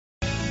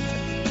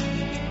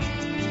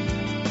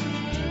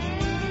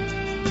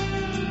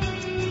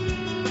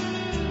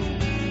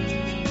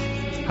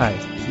Hi,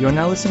 you are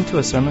now listening to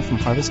a sermon from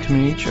Harvest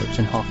Community Church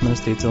in Hoffman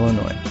Estates,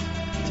 Illinois.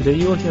 Today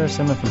you will hear a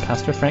sermon from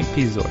Pastor Frank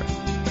Pizor.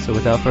 So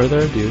without further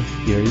ado,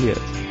 here he is.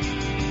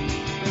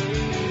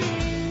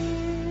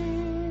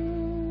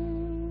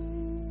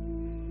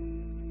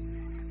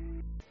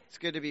 It's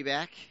good to be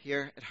back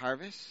here at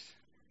Harvest.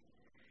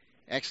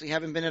 Actually,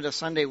 haven't been at a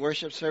Sunday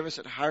worship service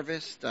at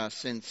Harvest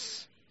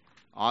since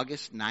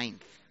August 9th.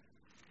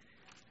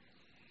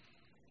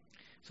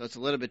 So it's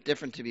a little bit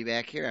different to be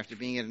back here after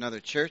being at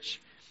another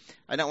church.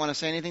 I don't want to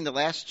say anything. The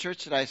last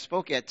church that I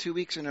spoke at 2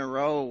 weeks in a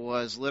row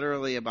was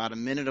literally about a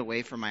minute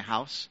away from my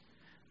house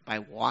by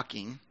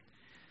walking.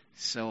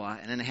 So,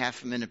 and then a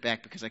half a minute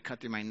back because I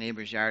cut through my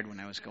neighbor's yard when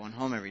I was going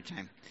home every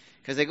time.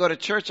 Because they go to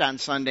church on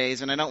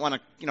Sundays, and I don't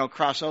want to,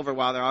 cross over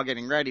while they're all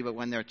getting ready, but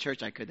when they're at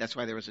church, I could. That's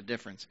why there was a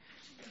difference.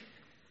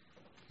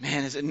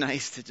 Man, is it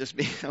nice to just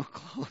be so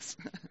close.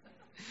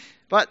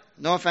 But,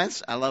 no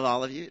offense, I love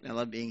all of you, and I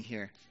love being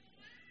here.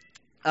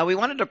 We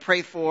wanted to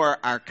pray for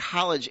our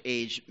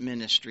college-age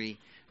ministry,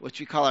 which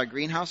we call our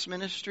greenhouse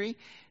ministry.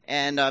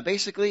 And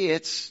basically,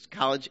 it's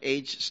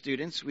college-age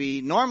students.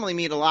 We normally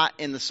meet a lot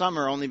in the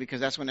summer only because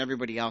that's when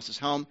everybody else is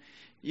home.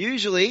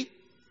 Usually,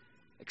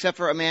 except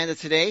for Amanda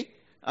today,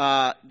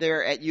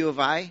 they're at U of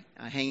I,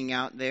 hanging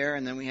out there.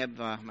 And then we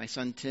have my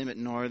son Tim at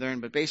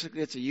Northern. But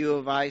basically, it's a U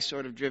of I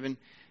sort of driven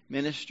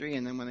ministry.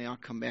 And then when they all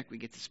come back, we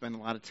get to spend a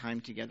lot of time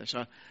together.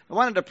 So I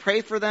wanted to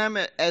pray for them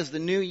as the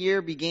new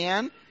year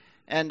began.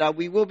 And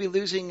we will be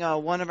losing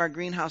one of our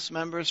greenhouse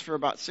members for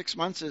about 6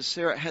 months as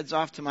Sarah heads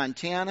off to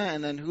Montana,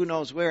 and then who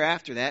knows where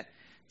after that.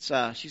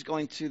 She's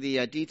going to the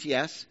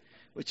DTS,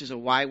 which is a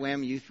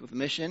YWAM Youth with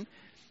Mission.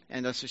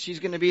 And so she's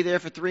going to be there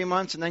for 3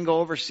 months and then go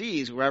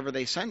overseas wherever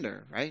they send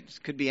her, right?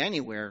 It could be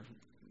anywhere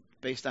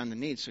based on the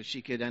needs. So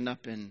she could end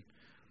up in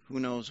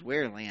who knows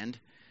where land.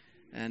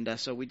 And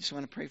so we just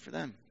want to pray for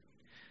them.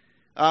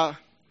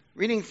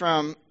 Reading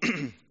from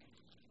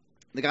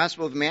the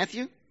Gospel of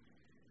Matthew.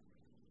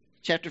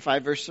 Chapter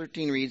 5, verse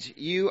 13 reads,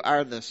 "You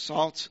are the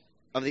salt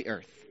of the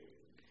earth."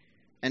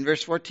 And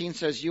verse 14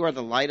 says, "You are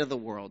the light of the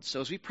world."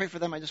 So as we pray for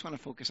them, I just want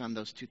to focus on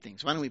those two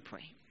things. Why don't we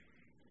pray?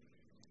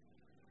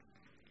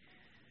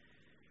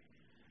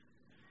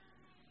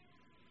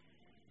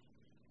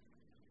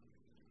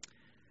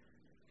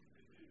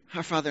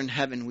 Our Father in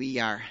heaven, we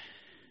are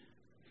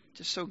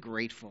just so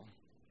grateful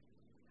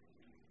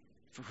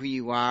for who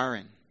you are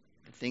and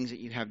the things that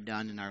you have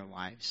done in our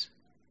lives.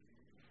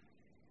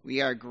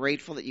 We are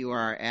grateful that you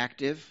are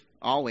active,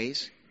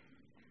 always,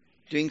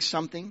 doing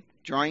something,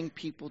 drawing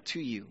people to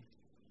you.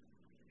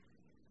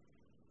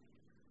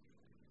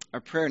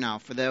 Our prayer now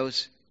for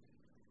those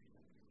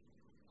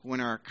who are in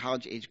our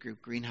college age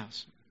group,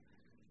 Greenhouse,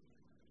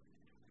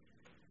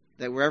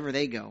 that wherever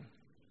they go,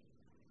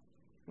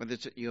 whether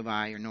it's at U of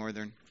I or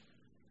Northern,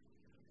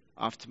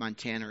 off to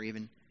Montana or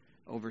even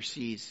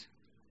overseas,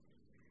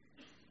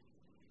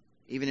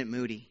 even at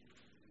Moody,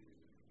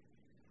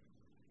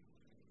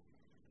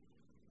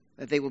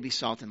 that they will be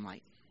salt and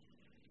light.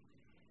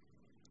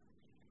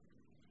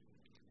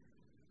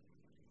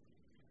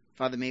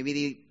 Father, may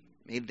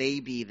they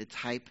be the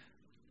type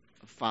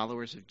of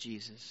followers of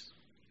Jesus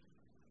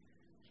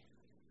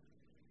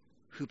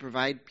who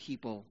provide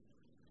people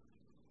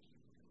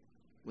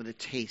with a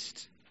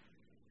taste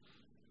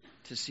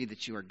to see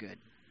that you are good.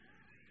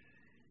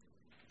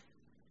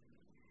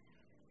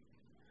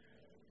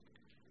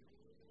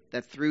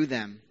 That through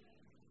them,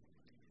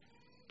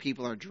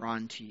 people are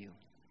drawn to you.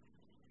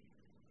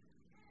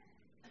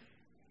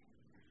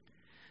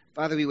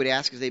 Father, we would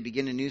ask as they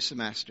begin a new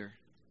semester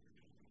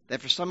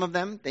that for some of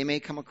them, they may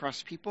come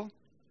across people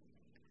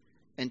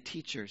and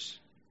teachers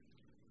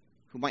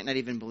who might not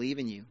even believe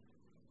in you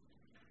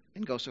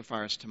and go so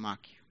far as to mock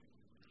you.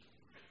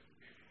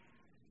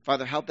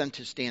 Father, help them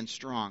to stand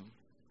strong,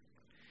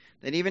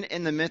 that even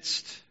in the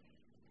midst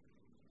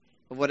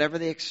of whatever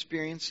they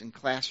experience in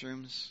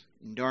classrooms,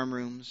 in dorm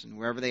rooms, and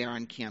wherever they are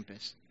on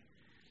campus,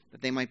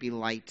 that they might be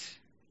light,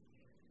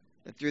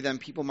 that through them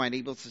people might be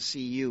able to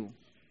see you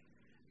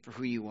for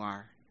who you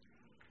are,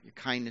 your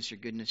kindness, your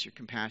goodness, your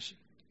compassion.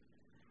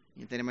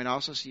 And that they might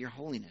also see your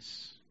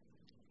holiness.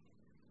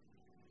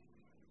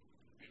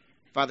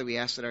 Father, we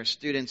ask that our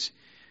students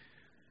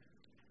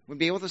would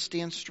be able to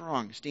stand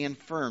strong, stand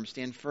firm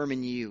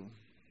in you,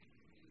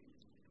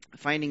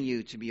 finding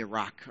you to be a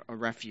rock, a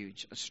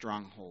refuge, a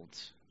stronghold.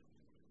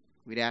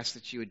 We'd ask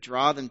that you would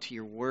draw them to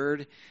your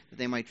word, that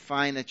they might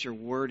find that your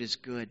word is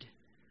good,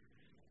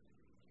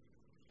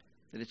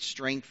 that it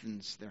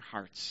strengthens their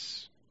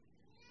hearts.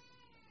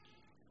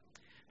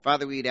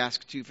 Father, we'd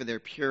ask, too, for their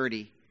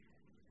purity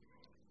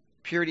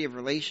of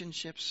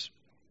relationships,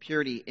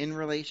 purity in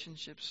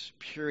relationships,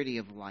 purity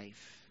of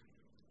life.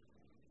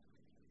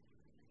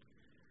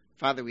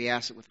 Father, we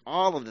ask that with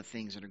all of the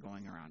things that are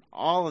going around,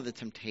 all of the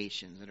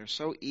temptations that are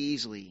so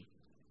easily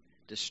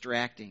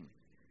distracting,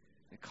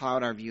 that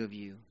cloud our view of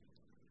you,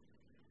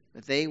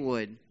 that they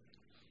would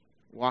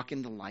walk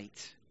in the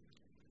light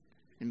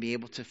and be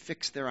able to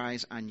fix their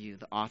eyes on you,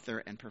 the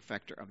author and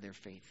perfecter of their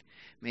faith.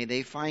 May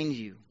they find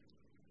you.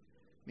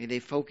 May they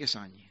focus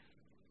on you.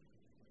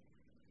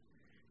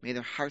 May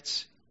their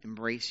hearts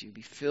embrace you,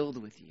 be filled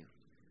with you,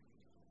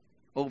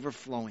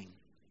 overflowing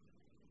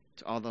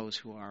to all those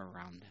who are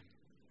around them.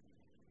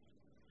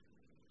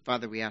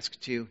 Father, we ask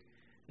too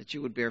that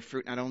you would bear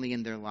fruit not only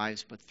in their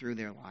lives, but through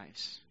their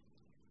lives,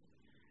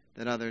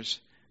 that others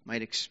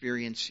might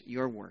experience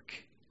your work,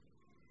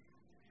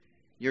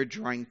 your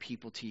drawing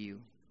people to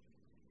you,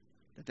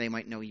 that they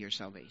might know your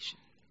salvation.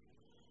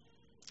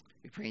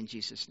 We pray in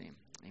Jesus' name.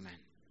 Amen.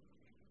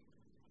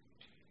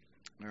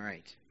 All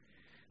right.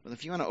 Well,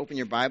 if you want to open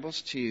your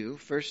Bibles to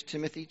 1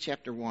 Timothy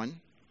chapter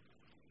 1.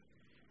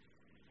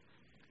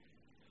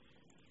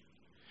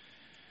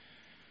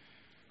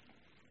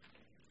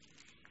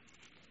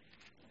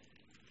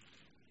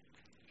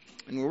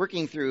 And we're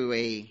working through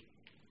a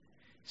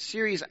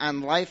series on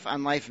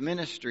life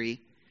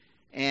ministry.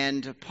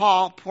 And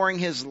Paul, pouring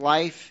his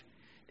life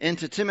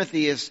into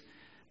Timothy, is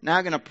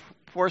now going to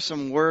pour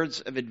some words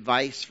of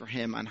advice for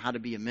him on how to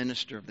be a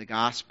minister of the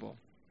gospel.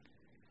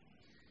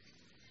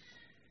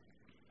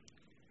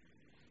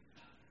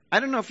 I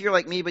don't know if you're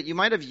like me, but you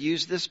might have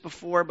used this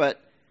before, but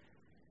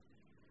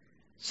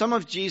some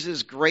of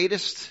Jesus'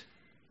 greatest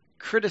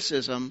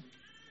criticism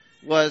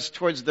was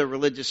towards the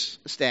religious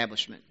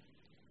establishment.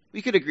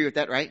 We could agree with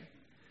that, right?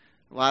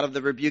 A lot of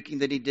the rebuking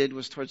that he did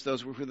was towards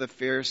those who were the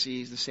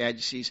Pharisees, the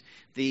Sadducees,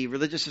 the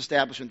religious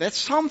establishment. That's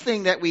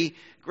something that we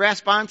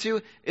grasp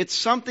onto. It's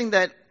something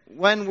that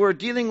when we're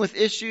dealing with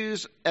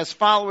issues as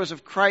followers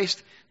of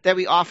Christ that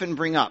we often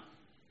bring up.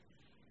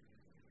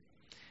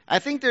 I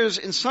think there's,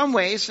 in some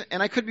ways,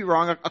 and I could be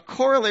wrong, a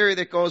corollary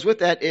that goes with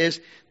that is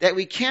that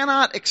we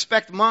cannot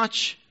expect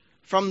much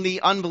from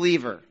the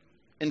unbeliever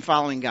in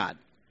following God.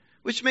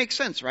 Which makes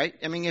sense, right?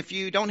 I mean, if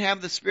you don't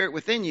have the Spirit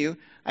within you,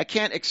 I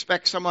can't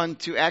expect someone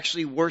to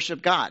actually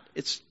worship God.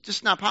 It's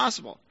just not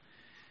possible.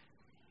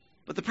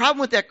 But the problem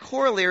with that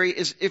corollary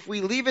is if we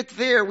leave it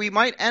there, we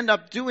might end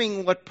up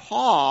doing what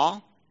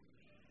Paul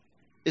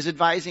is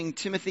advising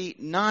Timothy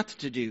not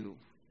to do.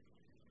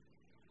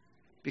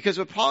 Because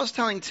what Paul is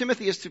telling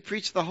Timothy is to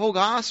preach the whole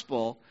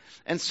gospel.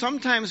 And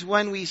sometimes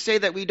when we say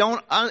that we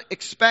don't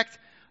expect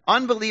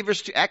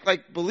unbelievers to act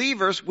like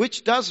believers,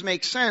 which does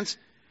make sense,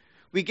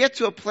 we get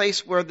to a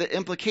place where the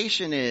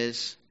implication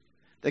is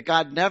that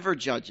God never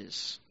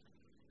judges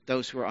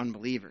those who are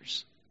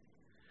unbelievers.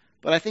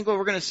 But I think what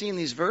we're going to see in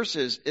these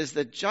verses is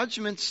that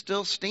judgment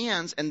still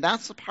stands, and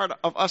that's the part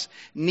of us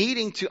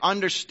needing to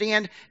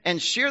understand and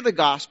share the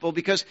gospel,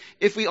 because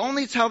if we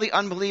only tell the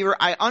unbeliever,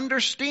 I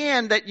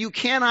understand that you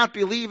cannot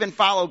believe and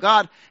follow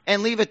God,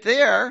 and leave it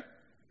there,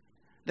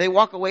 they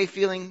walk away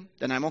feeling,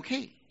 then I'm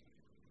okay.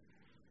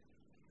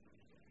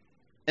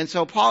 And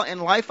so Paul, in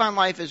Life on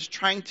Life, is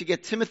trying to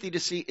get Timothy to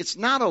see it's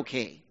not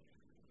okay.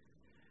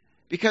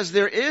 Because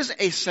there is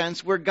a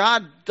sense where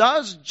God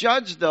does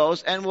judge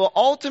those and will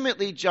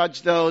ultimately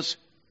judge those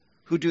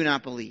who do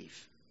not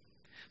believe.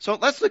 So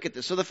let's look at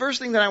this. So the first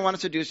thing that I want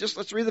us to do is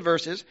let's read the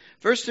verses.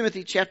 1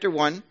 Timothy chapter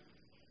 1,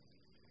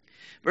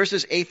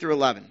 verses 8 through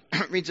 11.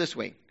 It reads this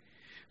way.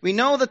 We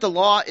know that the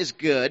law is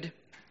good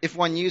if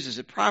one uses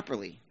it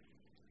properly.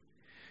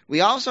 We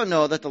also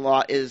know that the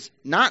law is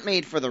not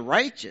made for the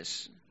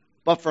righteous,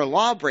 but for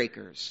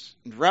lawbreakers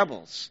and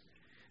rebels,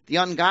 the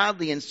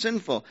ungodly and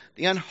sinful,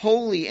 the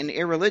unholy and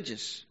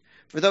irreligious,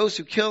 for those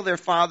who kill their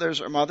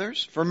fathers or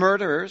mothers, for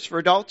murderers, for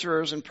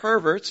adulterers and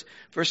perverts,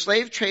 for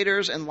slave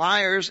traders and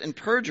liars and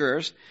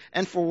perjurers,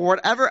 and for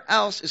whatever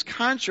else is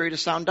contrary to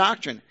sound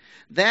doctrine.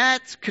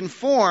 That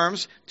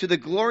conforms to the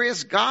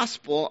glorious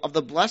gospel of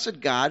the blessed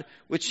God,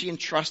 which he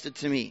entrusted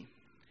to me.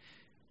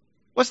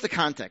 What's the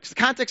context?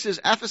 The context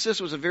is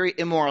Ephesus was a very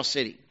immoral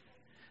city.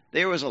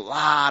 There was a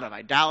lot of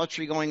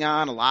idolatry going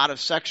on, a lot of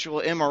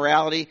sexual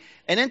immorality.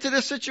 And into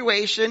this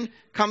situation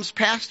comes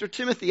Pastor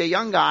Timothy, a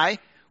young guy,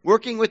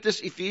 working with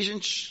this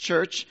Ephesian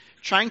church,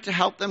 trying to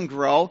help them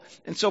grow.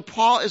 And so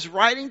Paul is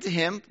writing to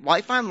him,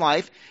 Life on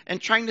Life, and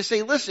trying to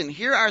say, listen,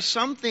 here are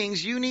some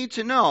things you need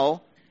to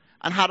know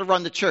on how to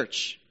run the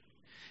church.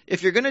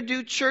 If you're going to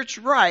do church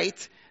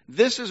right,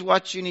 this is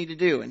what you need to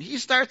do. And he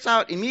starts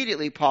out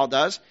immediately, Paul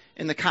does,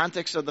 in the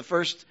context of the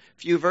first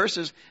few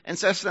verses, and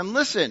says to them,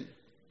 listen,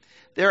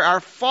 there are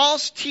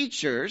false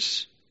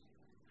teachers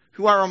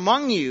who are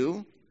among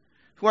you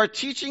who are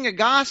teaching a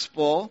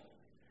gospel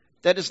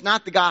that is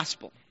not the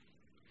gospel.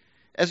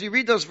 As we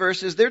read those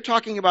verses, they're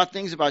talking about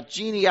things about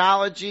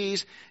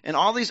genealogies and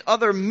all these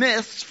other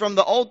myths from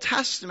the Old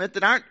Testament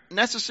that aren't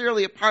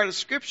necessarily a part of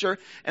Scripture.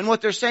 And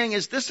what they're saying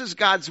is this is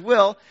God's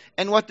will.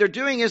 And what they're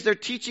doing is they're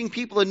teaching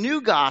people a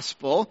new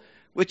gospel,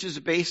 which is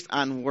based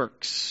on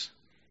works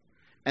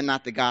and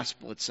not the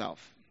gospel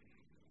itself.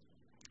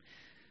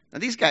 Now,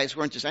 these guys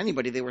weren't just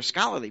anybody. They were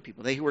scholarly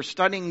people. They were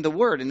studying the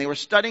Word, and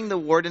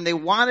they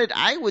wanted,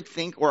 I would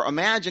think or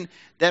imagine,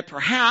 that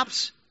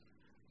perhaps,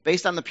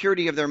 based on the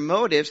purity of their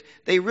motives,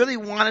 they really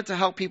wanted to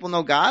help people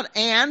know God,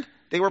 and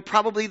They were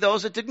probably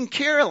those that didn't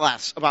care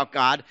less about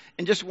God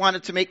and just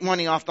wanted to make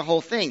money off the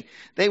whole thing.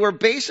 They were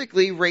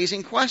basically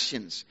raising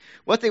questions.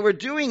 What they were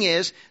doing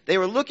is they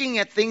were looking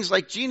at things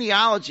like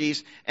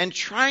genealogies and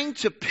trying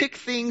to pick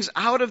things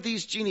out of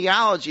these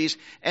genealogies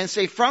and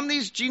say, from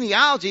these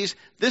genealogies,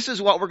 this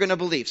is what we're going to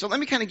believe. So let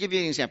me kind of give you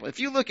an example. If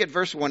you look at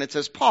verse 1, it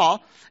says,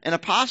 Paul, an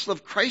apostle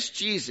of Christ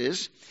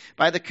Jesus,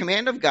 by the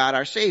command of God,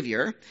 our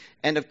Savior,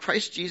 and of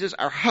Christ Jesus,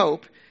 our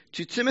hope,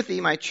 to Timothy,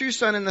 my true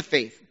son in the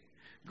faith.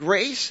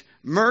 Grace,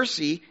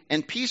 mercy,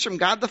 and peace from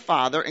God the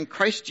Father and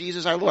Christ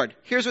Jesus our Lord.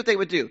 Here's what they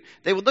would do.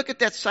 They would look at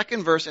that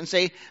second verse and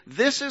say,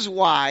 this is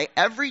why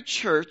every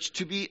church,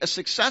 to be a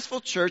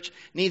successful church,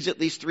 needs at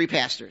least 3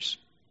 pastors.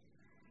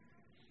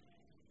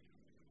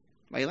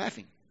 Why are you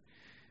laughing?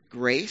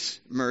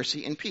 Grace,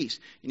 mercy, and peace.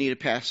 You need a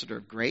pastor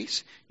of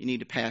grace, you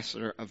need a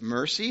pastor of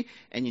mercy,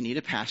 and you need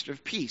a pastor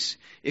of peace.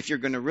 If you're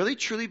going to really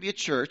truly be a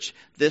church,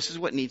 this is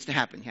what needs to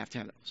happen. You have to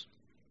have those.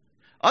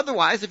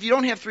 Otherwise, if you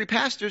don't have 3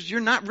 pastors, you're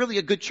not really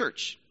a good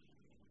church.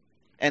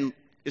 And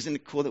isn't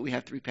it cool that we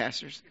have 3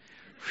 pastors?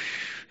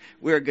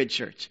 We're a good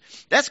church.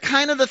 That's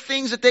kind of the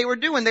things that they were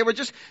doing. They were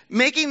just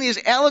making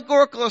these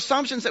allegorical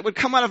assumptions that would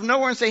come out of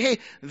nowhere and say, hey,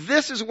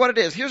 this is what it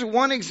is. Here's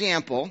one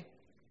example,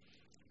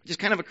 just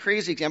kind of a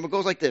crazy example. It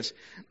goes like this.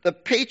 The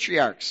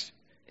patriarchs,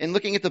 in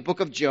looking at the book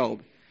of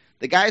Job,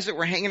 the guys that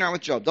were hanging around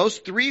with Job, those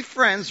 3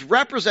 friends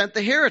represent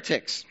the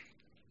heretics.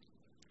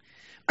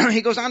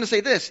 He goes on to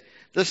say this.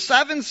 The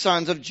 7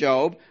 sons of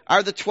Job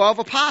are the 12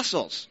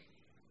 apostles.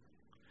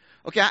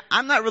 Okay,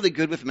 I'm not really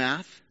good with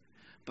math,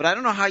 but I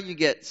don't know how you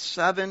get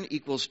 7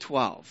 equals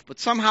 12. But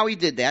somehow he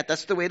did that.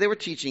 That's the way they were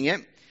teaching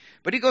it.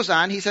 But he goes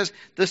on, he says,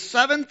 the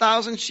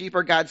 7,000 sheep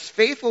are God's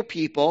faithful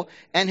people,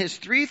 and his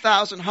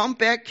 3,000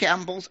 humpback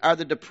camels are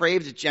the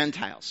depraved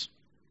Gentiles.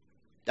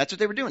 That's what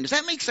they were doing. Does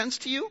that make sense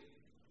to you?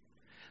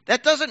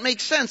 That doesn't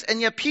make sense.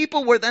 And yet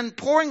people were then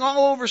pouring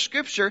all over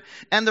Scripture,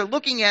 and they're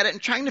looking at it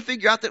and trying to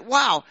figure out that,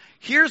 wow,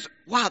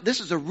 this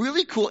is a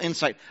really cool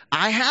insight.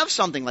 I have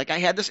something, like I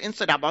had this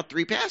insight about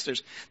 3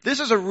 pastors. This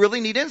is a really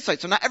neat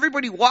insight. So now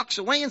everybody walks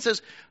away and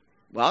says,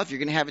 well, if you're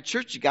going to have a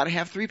church, you got to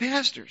have 3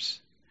 pastors.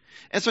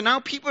 And so now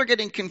people are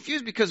getting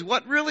confused because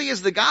what really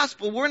is the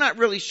gospel, we're not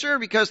really sure,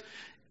 because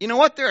you know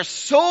what? There are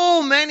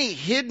so many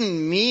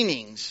hidden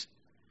meanings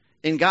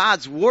in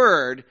God's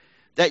word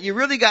that you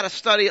really got to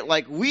study it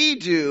like we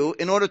do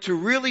in order to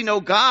really know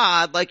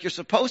God like you're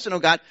supposed to know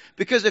God.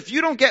 Because if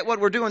you don't get what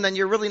we're doing, then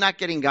you're really not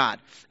getting God.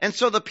 And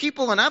so the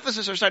people in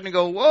Ephesus are starting to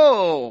go,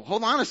 whoa,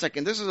 hold on a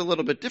second. This is a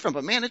little bit different.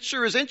 But man, it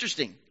sure is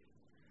interesting.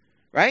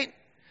 Right?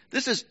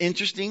 This is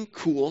interesting,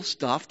 cool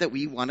stuff that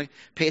we want to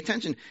pay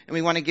attention and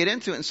we want to get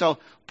into it. And so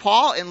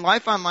Paul in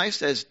Life on Life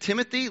says,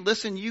 Timothy,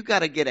 listen, you got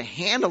to get a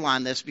handle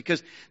on this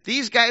because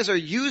these guys are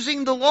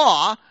using the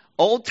law,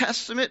 Old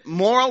Testament,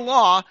 moral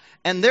law,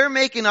 and they're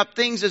making up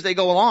things as they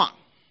go along.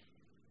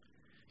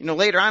 You know,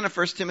 later on in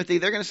 1 Timothy,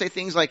 they're going to say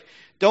things like,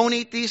 don't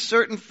eat these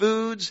certain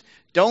foods,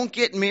 don't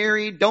get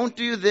married, don't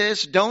do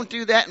this, don't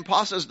do that. And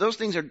Paul says those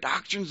things are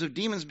doctrines of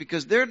demons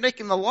because they're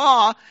making the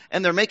law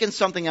and they're making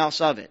something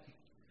else of it.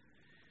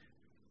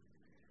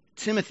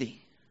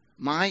 Timothy,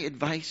 my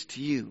advice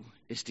to you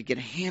is to get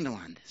a handle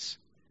on this.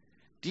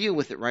 Deal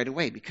with it right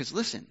away because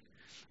listen,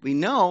 we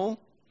know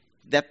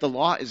that the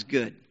law is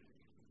good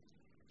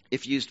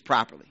if used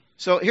properly.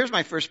 So here's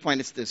my first point.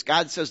 It's this.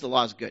 God says the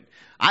law is good.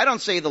 I don't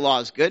say the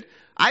law is good.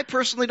 I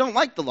personally don't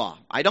like the law.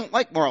 I don't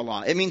like moral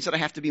law. It means that I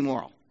have to be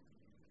moral.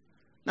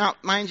 Now,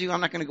 mind you,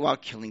 I'm not going to go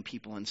out killing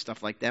people and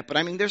stuff like that. But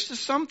I mean, there's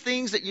just some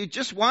things that you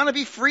just want to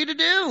be free to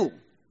do.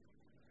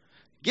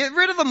 Get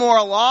rid of the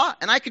moral law,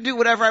 and I can do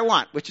whatever I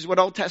want, which is what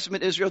Old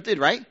Testament Israel did,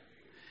 right?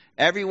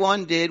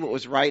 Everyone did what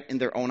was right in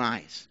their own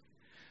eyes.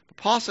 But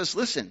Paul says,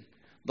 listen,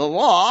 the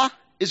law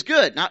is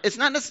good. Now,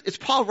 it's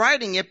Paul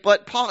writing it,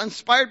 but Paul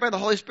inspired by the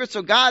Holy Spirit.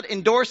 So God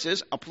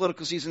endorses, a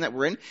political season that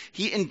we're in,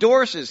 he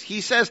endorses. He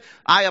says,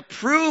 I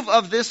approve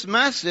of this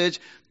message.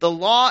 The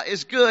law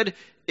is good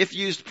if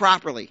used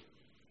properly.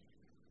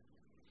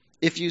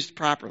 If used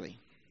properly.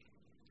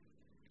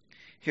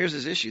 Here's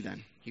his issue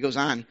then. He goes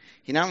on.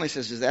 He not only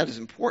says that is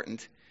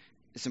important,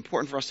 it's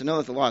important for us to know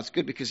that the law is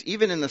good because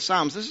even in the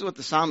Psalms, this is what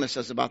the psalmist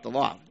says about the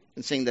law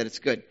and saying that it's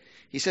good.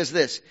 He says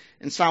this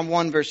in Psalm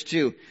 1 verse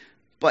 2,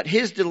 but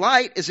his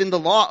delight is in the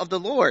law of the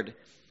Lord,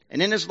 and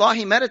in his law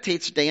he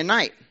meditates day and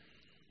night.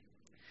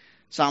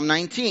 Psalm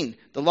 19,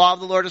 the law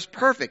of the Lord is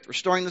perfect,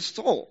 restoring the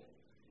soul.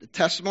 The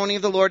testimony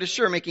of the Lord is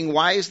sure, making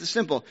wise the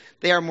simple.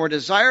 They are more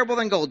desirable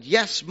than gold,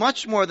 yes,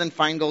 much more than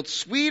fine gold,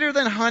 sweeter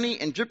than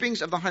honey and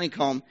drippings of the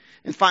honeycomb.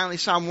 And finally,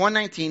 Psalm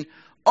 119,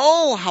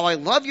 oh, how I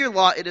love your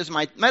law. It is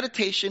my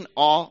meditation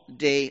all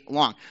day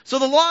long. So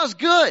the law is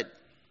good.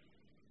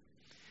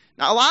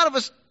 Now, a lot of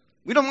us,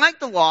 we don't like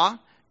the law,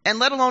 and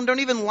let alone don't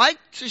even like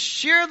to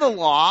share the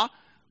law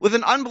with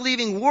an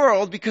unbelieving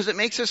world because it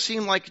makes us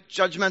seem like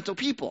judgmental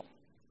people.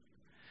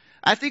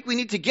 I think we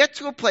need to get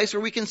to a place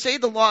where we can say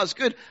the law is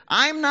good.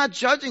 I'm not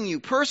judging you.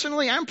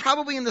 Personally, I'm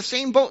probably in the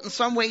same boat in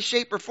some way,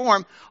 shape, or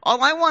form.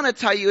 All I want to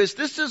tell you is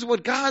this is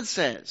what God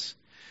says.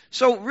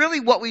 So really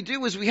what we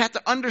do is we have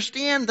to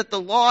understand that the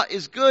law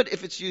is good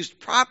if it's used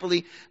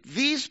properly.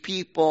 These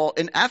people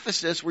in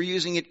Ephesus were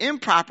using it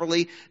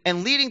improperly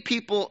and leading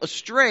people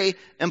astray.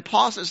 And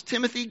Paul says,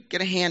 Timothy,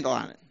 get a handle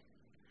on it.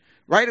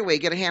 Right away,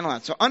 get a handle on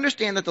it. So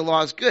understand that the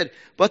law is good.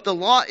 But the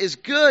law is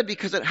good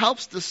because it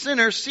helps the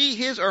sinner see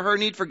his or her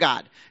need for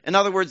God. In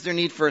other words, their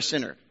need for a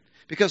sinner.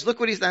 Because look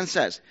what he then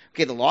says.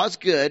 Okay, the law is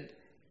good.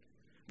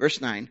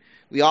 Verse 9.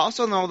 We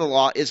also know the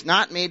law is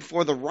not made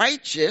for the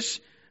righteous,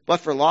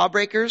 but for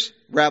lawbreakers,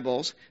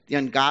 rebels, the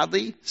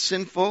ungodly,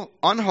 sinful,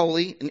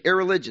 unholy, and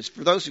irreligious,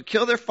 for those who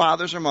kill their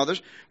fathers or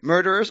mothers,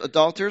 murderers,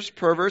 adulterers,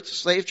 perverts,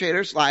 slave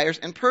traders, liars,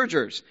 and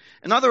perjurers.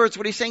 In other words,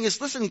 what he's saying is,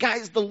 listen,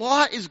 guys, the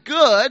law is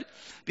good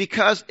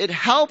because it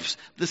helps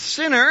the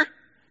sinner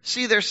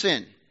see their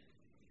sin.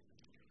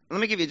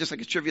 Let me give you just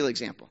like a trivial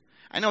example.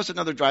 I know it's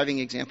another driving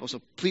example,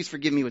 so please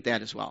forgive me with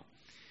that as well.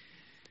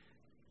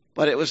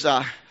 But it was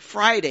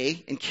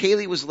Friday, and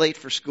Kaylee was late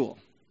for school.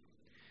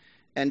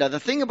 And the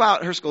thing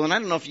about her school, and I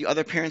don't know if you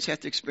other parents have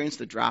to experience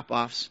the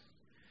drop-offs,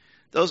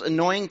 those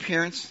annoying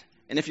parents,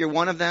 and if you're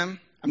one of them,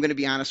 I'm going to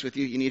be honest with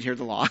you, you need to hear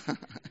the law.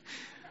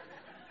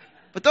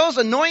 But those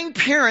annoying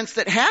parents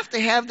that have to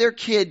have their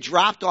kid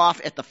dropped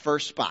off at the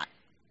first spot.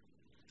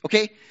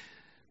 Okay?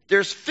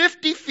 There's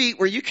 50 feet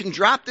where you can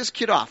drop this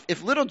kid off.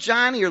 If little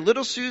Johnny or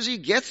little Susie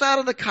gets out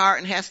of the car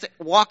and has to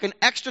walk an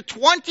extra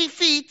 20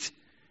 feet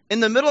in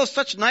the middle of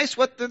such nice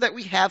weather that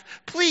we have,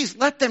 please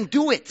let them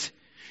do it.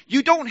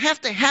 You don't have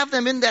to have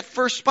them in that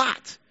first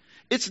spot.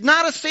 It's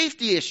not a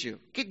safety issue.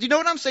 Do you know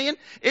what I'm saying?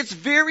 It's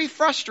very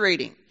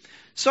frustrating.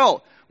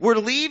 So we're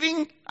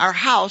leaving our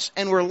house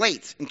and we're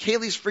late. And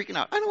Kaylee's freaking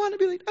out. I don't want to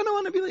be late. I don't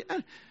want to be late.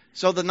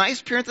 So the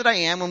nice parent that I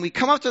am, when we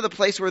come up to the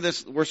place where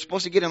we're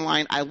supposed to get in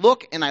line, I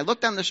look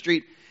down the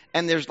street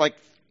and there's like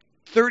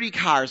 30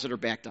 cars that are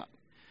backed up.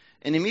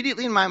 And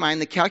immediately in my mind,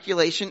 the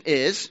calculation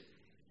is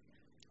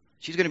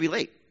she's going to be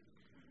late.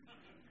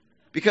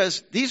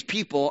 Because these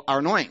people are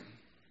annoying.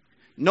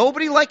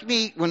 Nobody like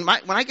me, when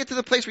I get to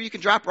the place where you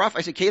can drop her off,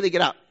 I say, Kaylee, get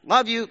out.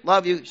 Love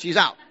you, she's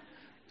out.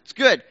 It's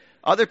good.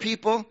 Other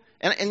people,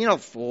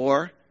 and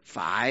 4,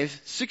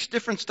 5, 6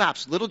 different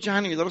stops. Little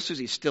Johnny or little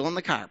Susie is still in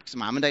the car because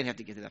mom and dad have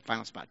to get to that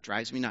final spot.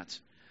 Drives me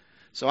nuts.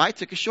 So I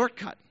took a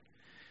shortcut.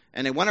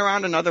 And I went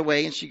around another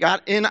way, and she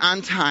got in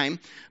on time.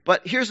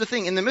 But here's the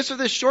thing. In the midst of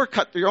this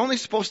shortcut, you're only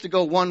supposed to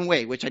go one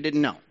way, which I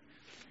didn't know.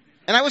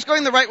 And I was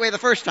going the right way the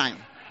first time.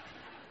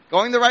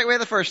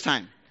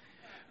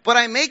 But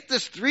I make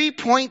this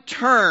 3-point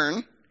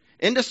turn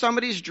into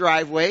somebody's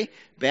driveway,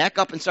 back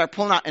up and start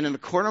pulling out. And in the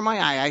corner of my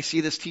eye, I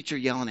see this teacher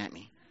yelling at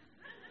me.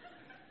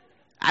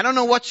 I don't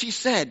know what she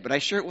said, but I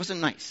sure it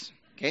wasn't nice.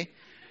 Okay?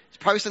 It's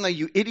probably something like,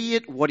 you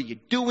idiot, what are you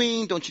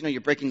doing? Don't you know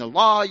you're breaking the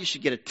law? You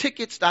should get a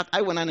ticket. Stop.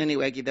 I went on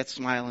anyway. I gave that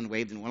smile and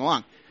waved and went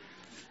along.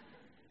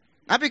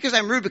 Not because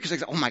I'm rude, because I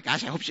said, oh my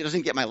gosh, I hope she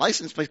doesn't get my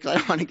license plate because I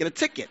don't want to get a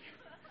ticket.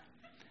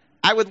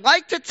 I would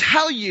like to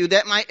tell you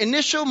that my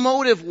initial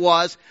motive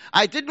was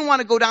I didn't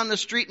want to go down the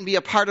street and be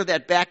a part of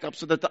that backup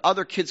so that the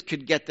other kids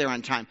could get there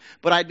on time.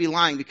 But I'd be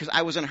lying because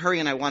I was in a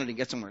hurry and I wanted to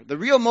get somewhere. The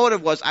real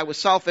motive was I was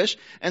selfish,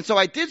 and so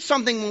I did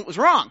something that was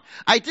wrong.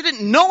 I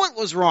didn't know it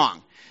was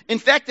wrong. In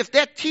fact, if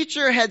that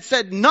teacher had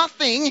said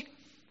nothing,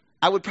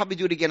 I would probably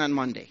do it again on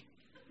Monday.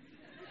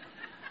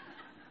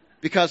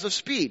 Because of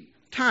speed,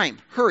 time,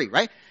 hurry,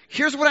 right?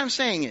 Here's what I'm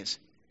saying is,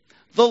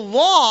 the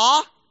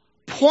law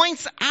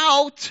points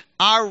out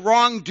our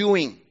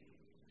wrongdoing.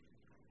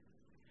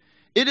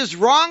 It is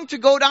wrong to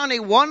go down a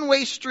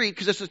one-way street,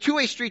 because it's a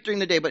two-way street during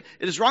the day, but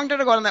it is wrong to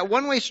go down that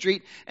one-way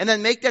street and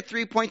then make that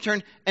 3-point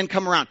turn and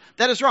come around.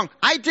 That is wrong.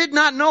 I did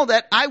not know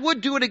that. I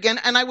would do it again,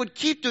 and I would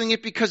keep doing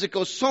it because it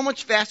goes so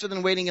much faster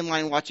than waiting in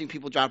line watching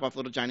people drop off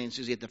little Johnny and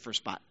Susie at the first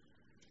spot.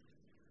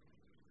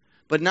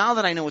 But now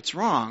that I know it's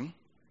wrong,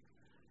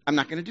 I'm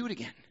not going to do it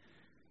again.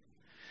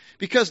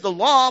 Because the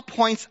law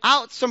points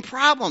out some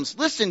problems.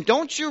 Listen,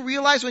 don't you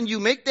realize when you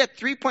make that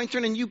 3-point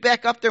turn and you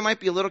back up, there might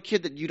be a little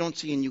kid that you don't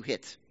see and you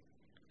hit?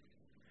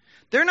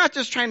 They're not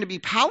just trying to be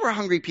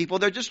power-hungry people.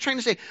 They're just trying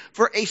to say,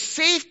 for a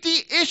safety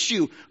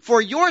issue,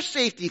 for your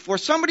safety, for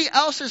somebody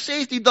else's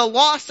safety, the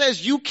law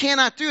says you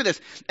cannot do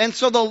this. And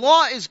so the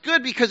law is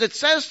good because it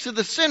says to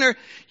the sinner,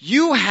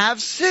 you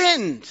have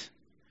sinned.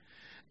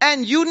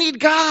 And you need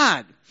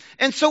God.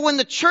 And so when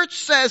the church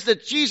says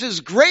that Jesus'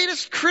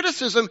 greatest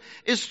criticism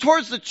is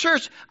towards the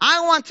church,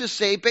 I want to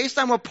say, based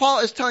on what Paul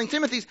is telling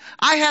Timothy,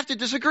 I have to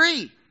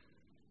disagree.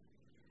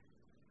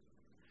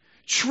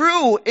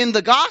 True, in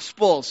the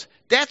Gospels,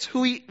 that's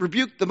who he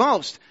rebuked the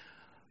most.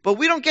 But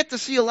we don't get to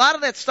see a lot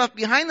of that stuff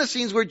behind the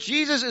scenes where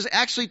Jesus is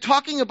actually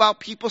talking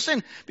about people's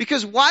sin.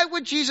 Because why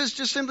would Jesus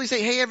just simply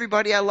say, hey,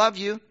 everybody, I love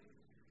you,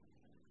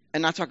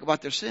 and not talk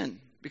about their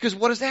sin? Because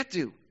what does that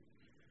do?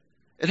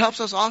 It helps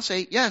us all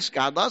say, yes,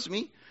 God loves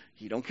me.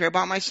 You don't care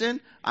about my sin?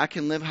 I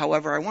can live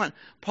however I want.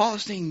 Paul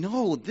is saying,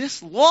 no,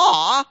 this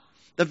law,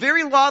 the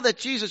very law that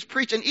Jesus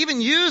preached and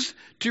even used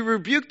to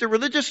rebuke the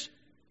religious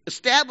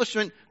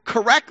establishment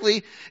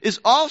correctly,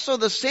 is also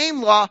the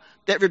same law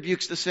that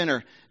rebukes the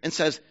sinner and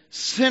says,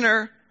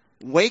 sinner,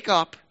 wake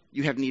up,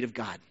 you have need of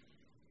God.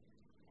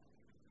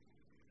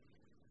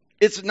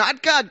 It's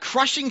not God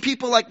crushing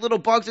people like little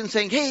bugs and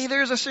saying, hey,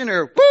 there's a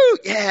sinner. Woo!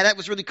 Yeah, that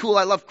was really cool.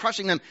 I love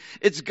crushing them.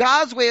 It's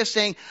God's way of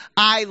saying,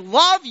 I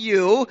love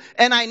you,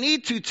 and I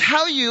need to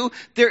tell you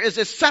there is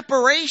a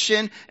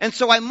separation, and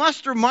so I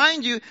must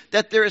remind you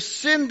that there is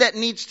sin that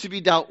needs to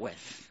be dealt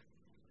with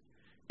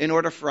in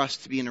order for us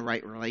to be in a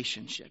right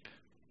relationship.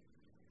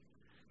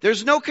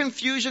 There's no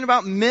confusion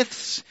about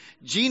myths,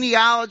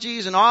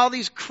 genealogies, and all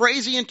these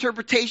crazy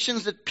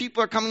interpretations that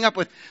people are coming up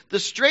with.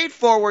 The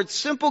straightforward,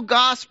 simple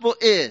gospel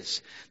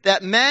is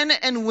that men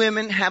and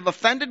women have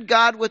offended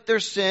God with their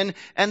sin,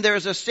 and there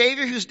is a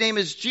Savior whose name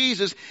is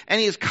Jesus, and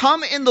He has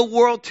come in the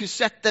world to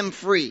set them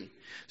free.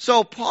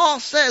 So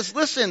Paul says,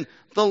 listen,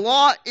 the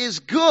law is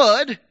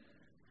good,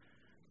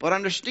 but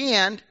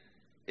understand,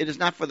 it is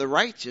not for the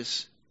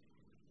righteous,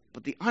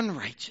 but the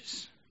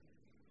unrighteous.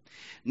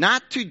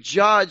 Not to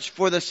judge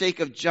for the sake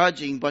of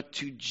judging, but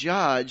to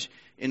judge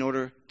in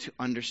order to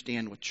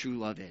understand what true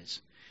love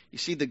is. You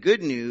see, the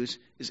good news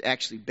is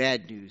actually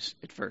bad news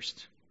at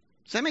first.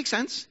 Does that make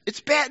sense? It's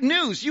bad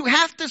news. You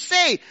have to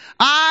say,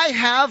 I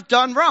have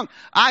done wrong.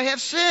 I have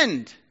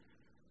sinned.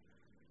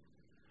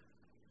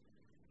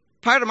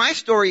 Part of my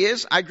story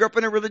is I grew up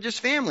in a religious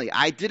family.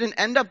 I didn't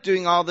end up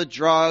doing all the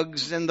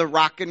drugs and the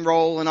rock and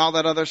roll and all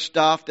that other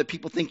stuff that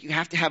people think you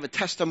have to have a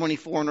testimony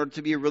for in order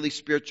to be a really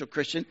spiritual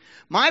Christian.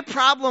 My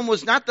problem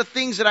was not the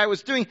things that I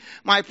was doing.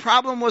 My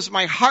problem was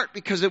my heart,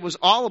 because it was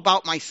all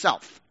about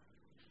myself.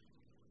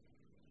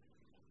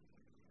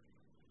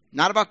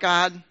 Not about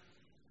God,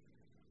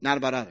 not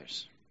about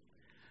others.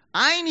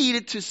 I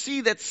needed to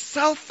see that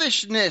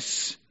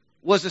selfishness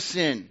was a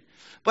sin.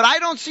 But I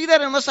don't see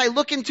that unless I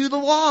look into the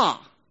law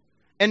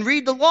and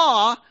read the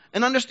law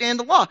and understand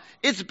the law.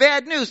 It's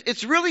bad news.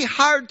 It's really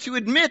hard to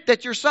admit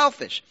that you're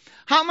selfish.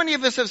 How many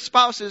of us have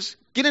spouses,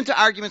 get into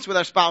arguments with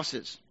our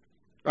spouses,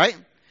 right?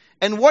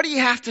 And what do you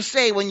have to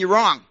say when you're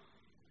wrong?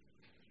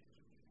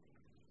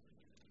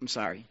 I'm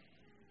sorry.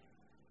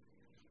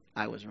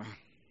 I was wrong.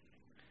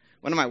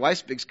 One of my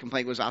wife's big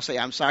complaints was, I'll say,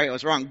 I'm sorry I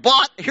was wrong,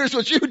 but here's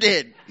what you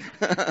did.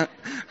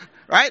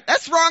 Right?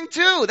 That's wrong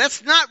too.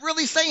 That's not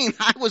really saying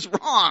I was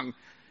wrong.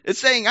 It's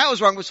saying I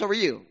was wrong, but so were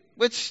you.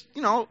 Which,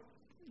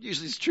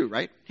 usually is true,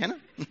 right, Hannah?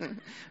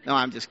 No,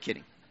 I'm just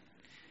kidding.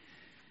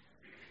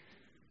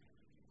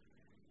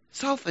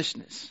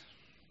 Selfishness.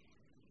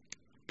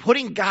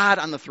 Putting God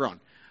on the throne.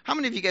 How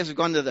many of you guys have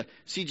gone to the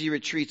CG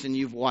retreats and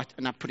you've watched,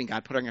 not putting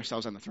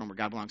ourselves on the throne where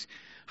God belongs.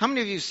 How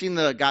many of you have seen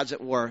the Gods at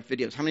War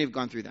videos? How many have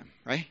gone through them,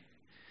 right?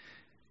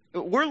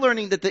 We're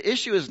learning that the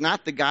issue is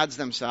not the gods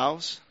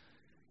themselves,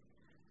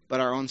 but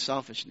our own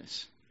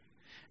selfishness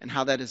and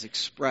how that is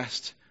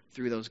expressed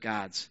through those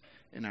gods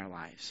in our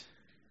lives.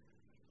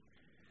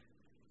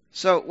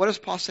 So what is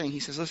Paul saying?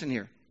 He says, listen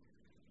here,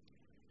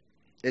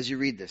 as you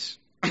read this.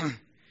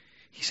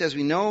 He says,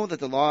 we know that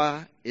the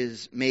law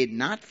is made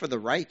not for the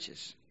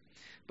righteous,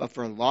 but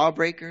for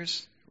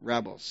lawbreakers,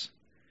 rebels,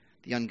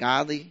 the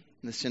ungodly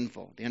and the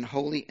sinful, the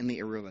unholy and the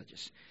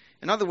irreligious.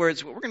 In other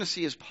words, what we're going to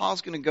see is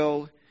Paul's going to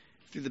go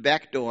through the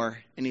back door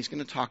and he's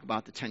going to talk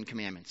about the 10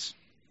 Commandments.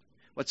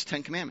 What's the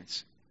 10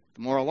 Commandments?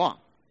 The moral law.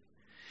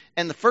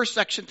 And the first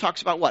section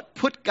talks about what?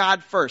 Put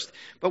God first.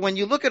 But when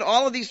you look at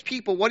all of these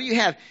people, what do you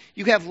have?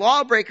 You have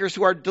lawbreakers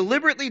who are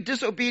deliberately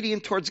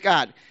disobedient towards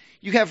God.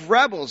 You have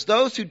rebels,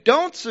 those who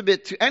don't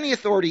submit to any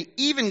authority,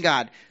 even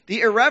God.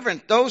 The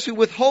irreverent, those who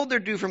withhold their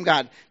due from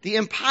God. The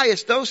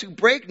impious, those who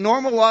break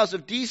normal laws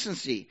of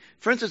decency.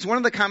 For instance, one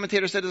of the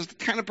commentators said it's the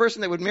kind of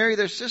person that would marry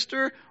their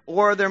sister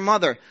or their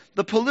mother.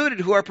 The polluted,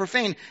 who are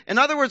profane. In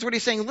other words, what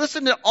he's saying,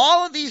 listen to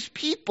all of these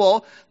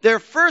people, their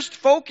first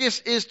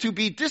focus is to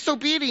be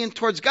disobedient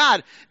towards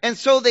God. And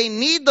so they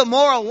need the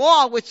moral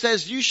law which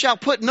says, you shall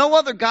put no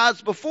other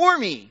gods before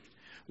me.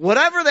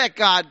 Whatever that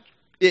God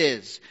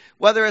is.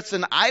 Whether it's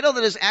an idol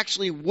that is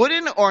actually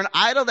wooden or an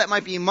idol that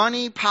might be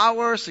money,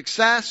 power,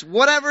 success,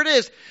 whatever it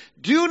is,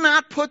 do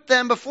not put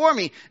them before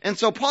me. And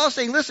so Paul is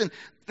saying, listen,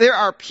 there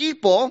are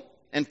people,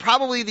 and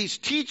probably these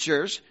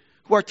teachers,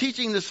 who are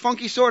teaching this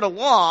funky sort of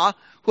law,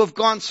 who have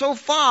gone so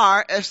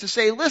far as to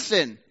say,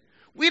 listen,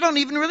 we don't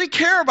even really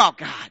care about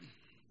God.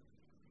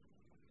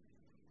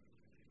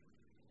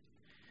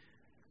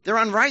 They're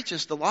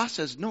unrighteous. The law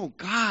says, no,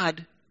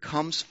 God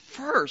comes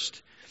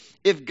first.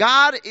 If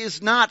God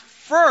is not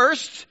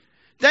first,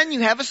 then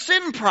you have a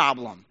sin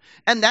problem.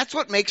 And that's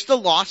what makes the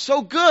law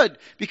so good.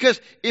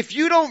 Because if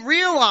you don't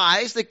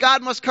realize that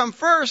God must come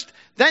first,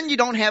 then you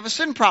don't have a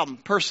sin problem,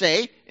 per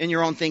se, in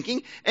your own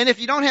thinking. And if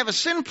you don't have a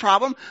sin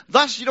problem,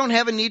 thus you don't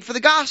have a need for the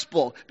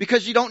gospel,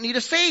 because you don't need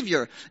a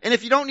Savior. And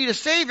if you don't need a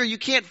Savior, you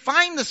can't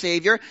find the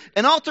Savior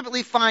and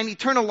ultimately find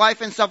eternal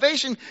life and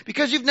salvation,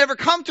 because you've never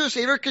come to a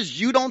Savior because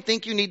you don't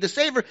think you need the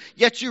Savior,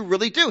 yet you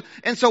really do.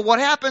 And so what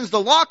happens? The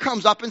law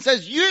comes up and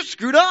says, you're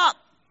screwed up.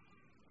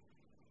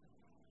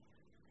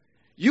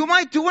 You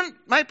might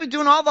be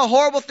doing all the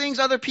horrible things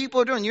other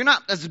people are doing. You're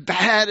not as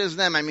bad as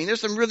them. I mean,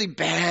 there's some really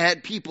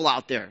bad people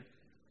out there.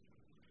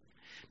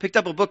 Picked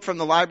up a book from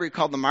the library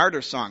called The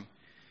Martyr Song.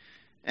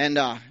 And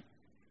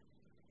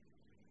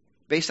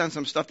based on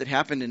some stuff that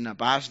happened in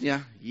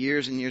Bosnia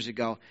years and years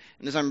ago.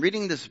 And as I'm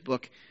reading this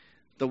book,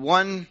 the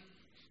one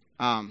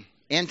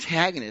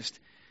antagonist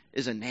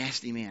is a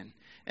nasty man.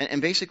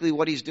 And basically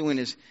what he's doing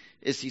is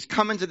he's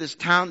come into this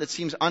town that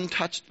seems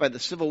untouched by the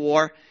Civil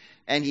War,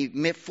 and he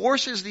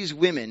forces these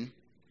women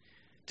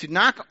to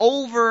knock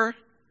over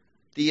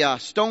the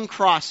stone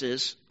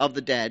crosses of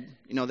the dead,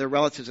 their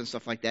relatives and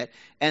stuff like that.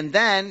 And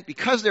then,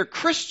 because they're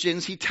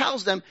Christians, he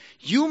tells them,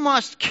 you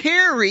must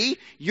carry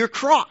your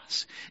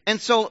cross.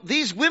 And so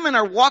these women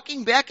are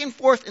walking back and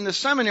forth in the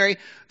cemetery.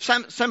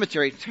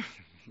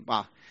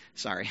 Wow,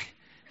 sorry.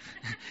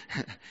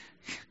 Is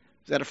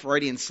that a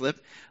Freudian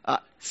slip?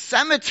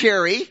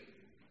 Cemetery,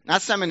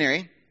 not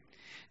seminary.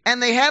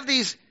 And they have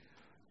these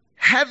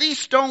heavy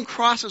stone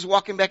crosses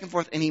walking back and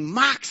forth, and he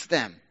mocks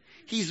them.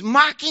 He's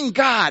mocking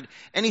God.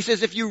 And he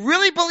says, if you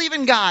really believe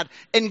in God,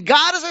 and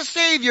God is a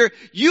Savior,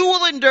 you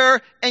will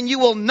endure, and you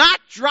will not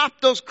drop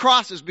those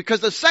crosses, because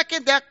the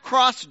second that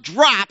cross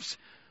drops,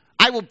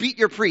 I will beat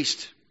your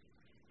priest.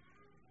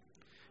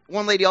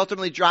 One lady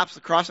ultimately drops the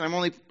cross, and I'm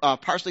only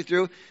partially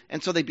through,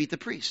 and so they beat the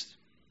priest.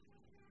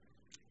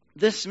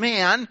 This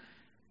man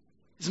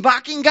is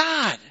mocking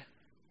God.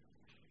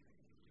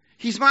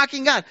 He's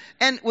mocking God.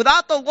 And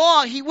without the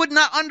law, he would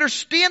not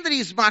understand that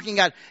he's mocking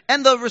God.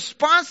 And the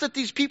response that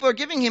these people are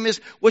giving him is,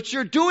 what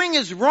you're doing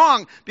is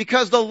wrong,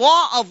 because the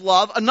law of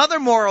love, another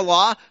moral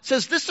law,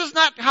 says this is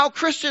not how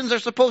Christians are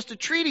supposed to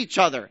treat each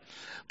other.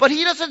 But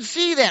he doesn't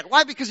see that.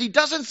 Why? Because he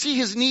doesn't see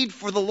his need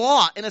for the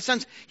law. In a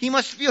sense, he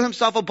must feel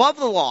himself above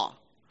the law.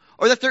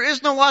 Or that there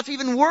is no law to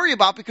even worry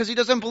about because he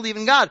doesn't believe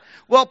in God.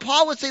 Well,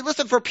 Paul would say,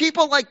 listen, for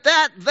people like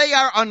that, they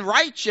are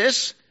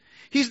unrighteous.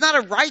 He's not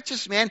a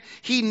righteous man.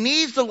 He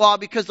needs the law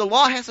because the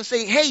law has to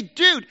say, hey,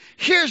 dude,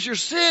 here's your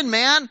sin,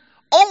 man.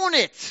 Own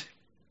it.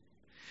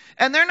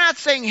 And they're not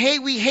saying, hey,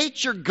 we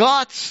hate your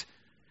guts.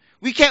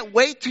 We can't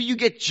wait till you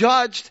get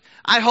judged.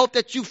 I hope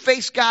that you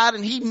face God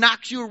and he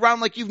knocks you around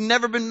like you've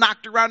never been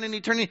knocked around in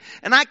eternity.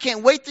 And I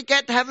can't wait to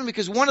get to heaven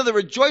because one of the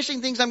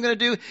rejoicing things I'm going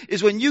to do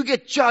is when you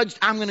get judged,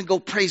 I'm going to go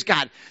praise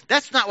God.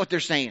 That's not what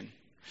they're saying.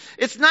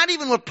 It's not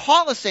even what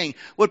Paul is saying.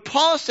 What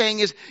Paul is saying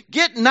is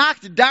get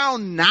knocked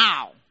down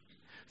now.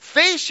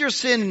 Face your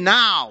sin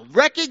now.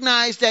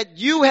 Recognize that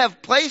you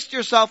have placed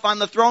yourself on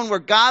the throne where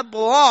God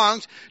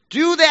belongs.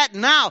 Do that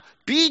now.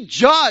 Be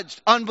judged,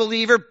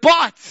 unbeliever,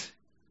 but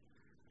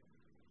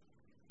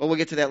we'll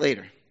get to that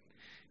later.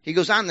 He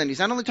goes on then. He's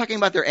not only talking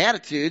about their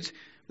attitudes,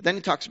 but then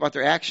he talks about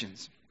their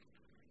actions.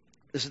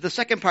 This is the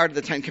second part of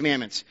the Ten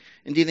Commandments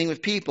in dealing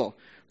with people.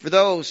 For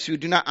those who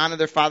do not honor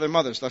their father and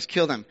mothers, thus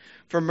kill them.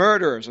 For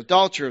murderers,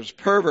 adulterers,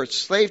 perverts,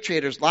 slave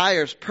traders,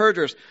 liars,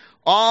 perjurers,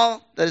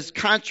 all that is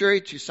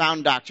contrary to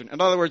sound doctrine.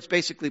 In other words,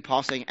 basically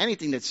Paul saying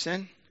anything that's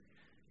sin,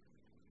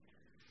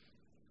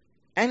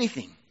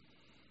 anything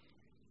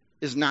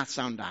is not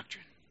sound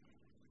doctrine.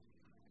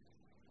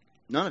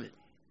 None of it.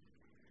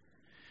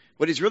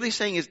 What he's really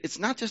saying is it's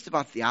not just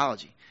about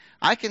theology.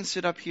 I can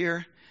sit up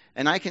here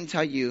and I can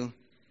tell you,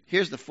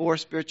 here's the 4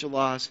 spiritual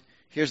laws,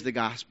 here's the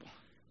gospel.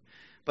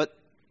 But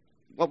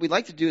what we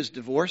like to do is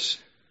divorce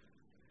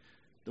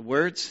the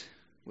words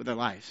with our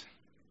lives.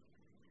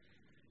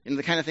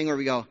 The kind of thing where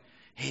we go,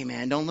 hey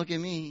man, don't look at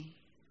me.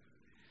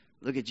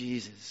 Look at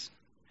Jesus.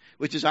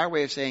 Which is our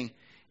way of saying,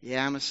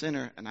 yeah, I'm a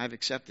sinner and I've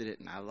accepted it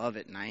and I love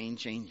it and I ain't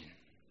changing.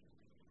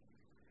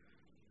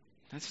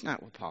 That's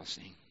not what Paul's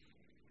saying.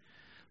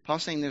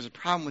 Paul's saying there's a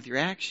problem with your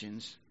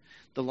actions.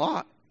 The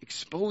law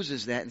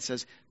exposes that and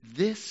says,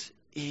 this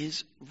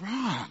is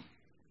wrong.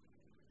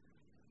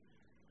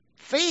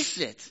 Face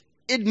it.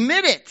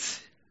 Admit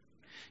it.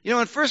 In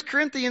 1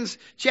 Corinthians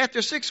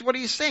chapter 6, what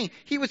he's saying,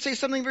 he would say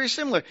something very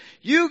similar.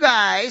 You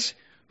guys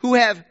who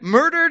have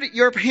murdered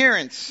your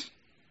parents,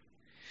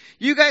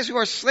 you guys who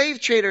are slave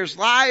traders,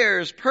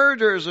 liars,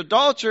 perjurers,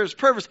 adulterers,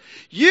 perverts,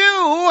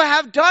 you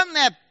have done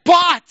that,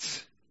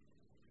 but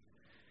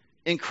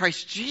in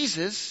Christ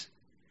Jesus,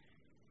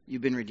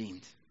 you've been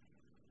redeemed.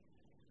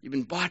 You've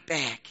been bought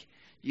back.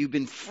 You've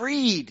been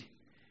freed.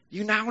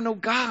 You now know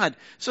God.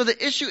 So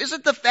the issue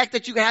isn't the fact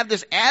that you have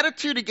this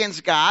attitude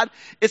against God.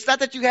 It's not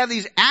that you have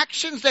these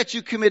actions that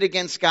you commit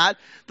against God.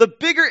 The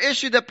bigger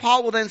issue that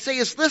Paul will then say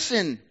is,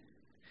 listen,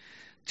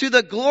 to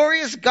the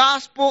glorious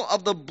gospel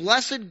of the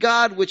blessed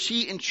God which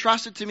he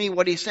entrusted to me,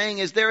 what he's saying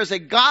is there is a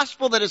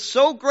gospel that is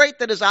so great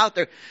that is out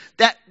there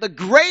that the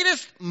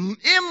greatest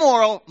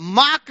immoral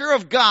mocker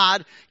of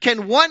God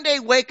can one day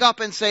wake up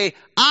and say,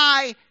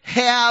 I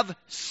have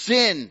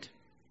sinned.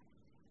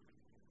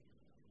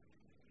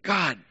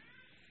 God,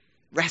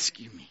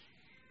 rescue me.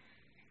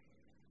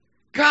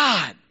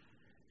 God,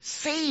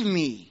 save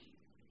me.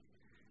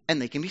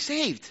 And they can be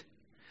saved.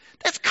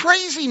 That's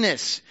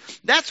craziness.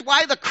 That's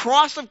why the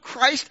cross of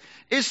Christ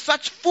is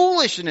such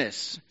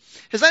foolishness.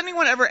 Has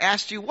anyone ever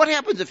asked you, what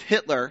happens if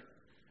Hitler,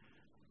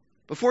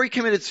 before he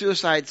committed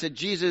suicide, said,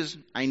 Jesus,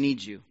 I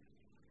need you.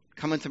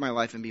 Come into my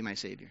life and be my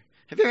Savior?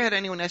 Have you ever had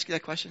anyone ask you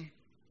that question?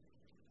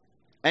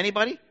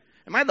 Anybody?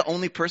 Am I the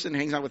only person who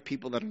hangs out with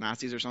people that are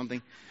Nazis or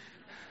something?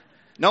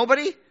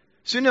 Nobody?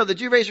 Sunil, did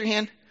you raise your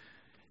hand?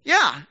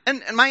 Yeah.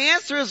 And my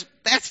answer is,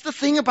 that's the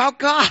thing about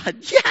God.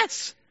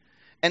 Yes.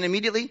 And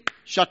immediately,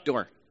 shut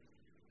door.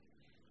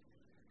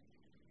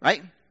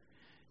 right?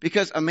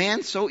 Because a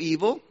man so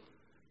evil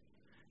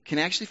can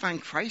actually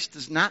find Christ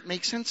does not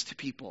make sense to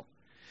people.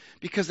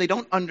 Because they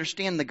don't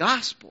understand the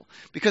gospel.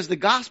 Because the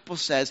gospel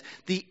says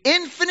the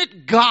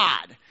infinite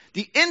God,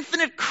 the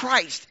infinite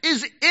Christ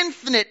is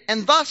infinite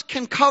and thus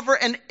can cover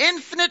an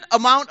infinite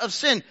amount of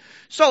sin.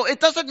 So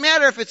it doesn't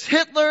matter if it's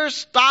Hitler,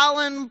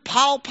 Stalin,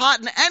 Pol Pot,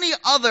 and any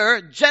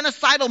other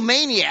genocidal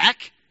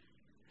maniac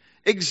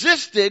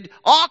existed,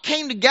 all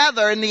came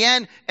together in the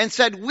end and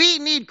said, we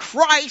need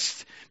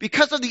Christ.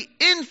 Because of the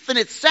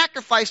infinite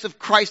sacrifice of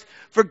Christ,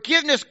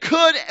 forgiveness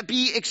could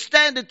be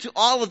extended to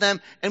all of them,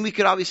 and we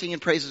could all be singing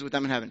praises with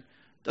them in heaven.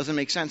 Doesn't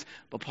make sense.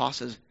 But Paul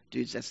says,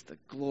 dudes, that's the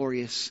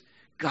glorious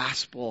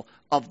gospel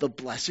of the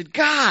blessed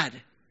God.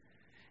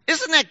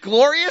 Isn't that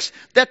glorious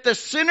that the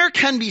sinner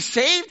can be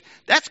saved?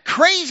 That's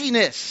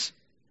craziness.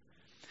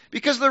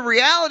 Because the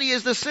reality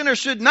is the sinner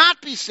should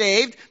not be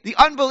saved, the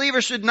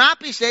unbeliever should not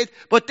be saved,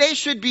 but they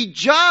should be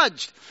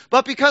judged.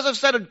 But because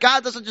instead of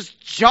God doesn't just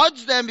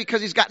judge them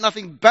because he's got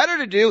nothing better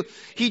to do,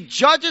 he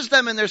judges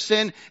them in their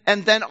sin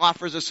and then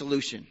offers a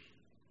solution.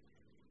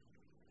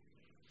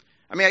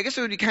 I mean, I guess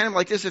it would be kind of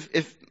like this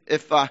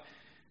if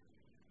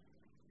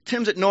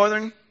Tim's at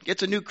Northern,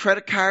 gets a new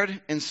credit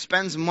card and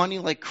spends money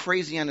like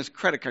crazy on his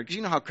credit card. Because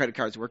you know how credit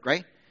cards work,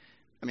 right?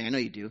 I mean, I know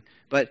you do.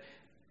 But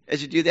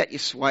as you do that, you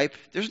swipe.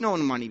 There's no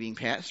money being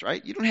passed,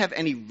 right? You don't have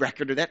any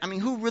record of that. I mean,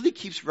 who really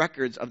keeps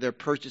records of their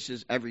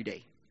purchases every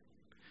day?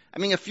 I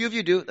mean, a few of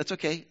you do. That's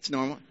okay. It's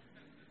normal.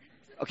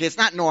 Okay, it's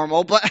not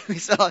normal, but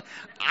so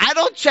I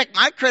don't check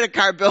my credit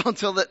card bill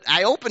until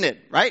I open it,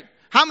 right?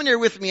 How many are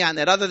with me on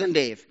that other than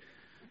Dave?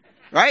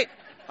 Right?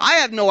 I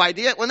have no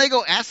idea. When they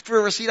go ask for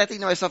a receipt, I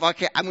think to myself,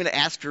 okay, I'm going to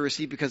ask for a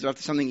receipt because they're up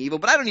to something evil,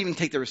 but I don't even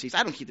take the receipts.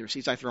 I don't keep the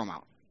receipts. I throw them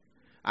out.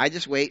 I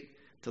just wait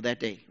till that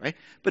day, right?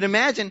 But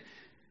imagine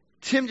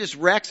Tim just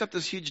racks up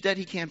this huge debt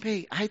he can't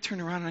pay. I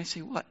turn around and I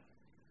say, what?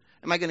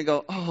 Am I going to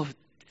go, oh,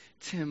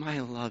 Tim, I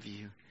love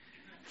you.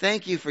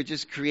 Thank you for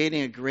just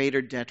creating a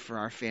greater debt for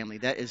our family.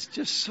 That is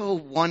just so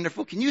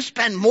wonderful. Can you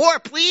spend more,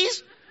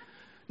 please?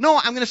 No,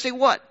 I'm going to say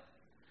what?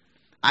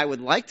 I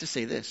would like to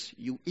say this,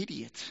 you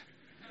idiot.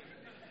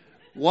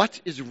 What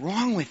is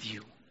wrong with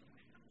you?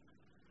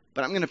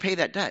 But I'm going to pay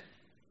that debt.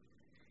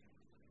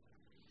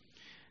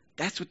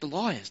 That's what the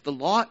law is. The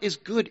law is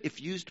good if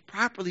used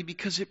properly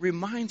because it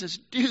reminds us,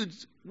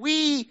 dudes,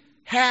 we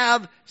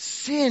have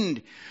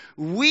sinned.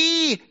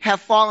 We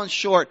have fallen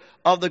short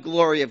of the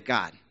glory of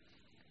God.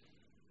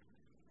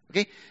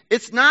 Okay?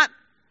 It's not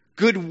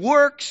good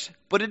works,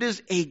 but it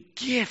is a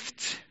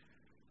gift.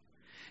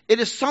 It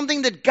is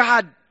something that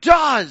God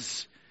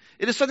does.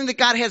 It is something that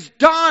God has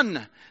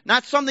done,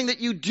 not something that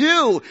you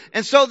do.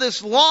 And so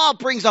this law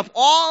brings up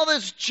all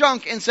this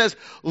junk and says,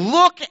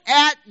 look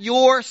at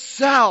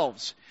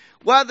yourselves.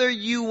 Whether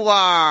you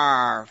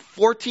are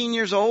 14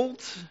 years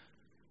old,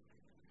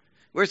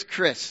 where's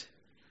Chris?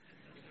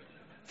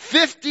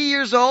 50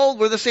 years old,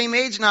 we're the same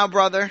age now,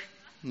 brother.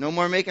 No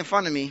more making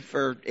fun of me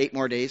for 8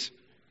 more days.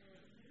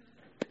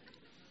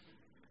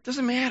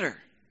 Doesn't matter.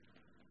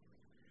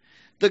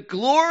 The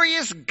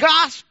glorious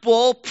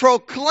gospel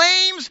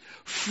proclaims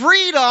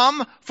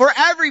freedom for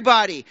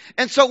everybody.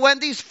 And so when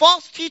these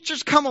false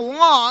teachers come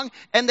along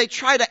and they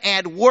try to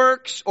add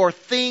works or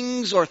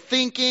things or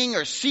thinking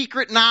or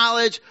secret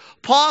knowledge,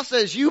 Paul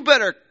says you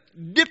better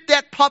nip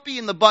that puppy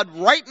in the bud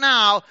right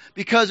now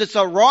because it's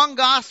a wrong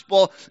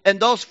gospel and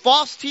those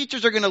false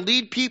teachers are going to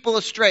lead people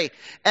astray.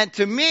 And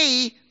to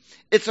me,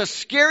 it's a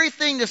scary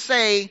thing to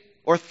say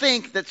or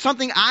think that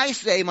something I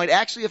say might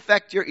actually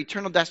affect your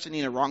eternal destiny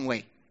in a wrong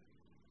way.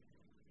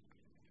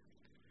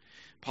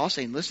 Paul's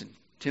saying, listen,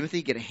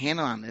 Timothy, get a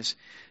handle on this.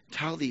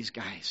 Tell these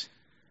guys.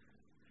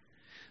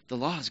 The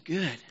law is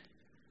good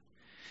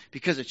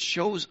because it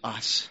shows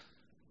us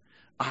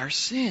our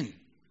sin.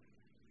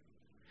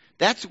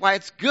 That's why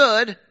it's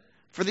good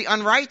for the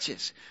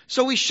unrighteous.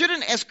 So we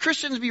shouldn't, as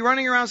Christians, be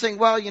running around saying,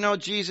 well,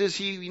 Jesus,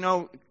 he,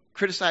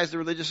 criticized the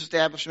religious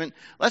establishment.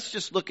 Let's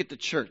just look at the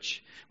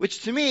church.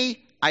 Which to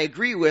me, I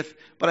agree with,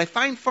 but I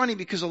find funny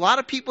because a lot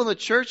of people in the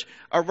church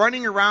are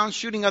running around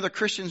shooting other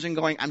Christians and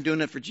going, I'm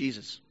doing it for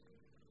Jesus.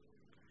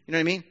 You know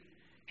what I mean?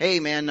 Hey,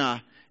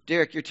 man,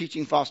 Derek, you're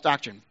teaching false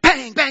doctrine.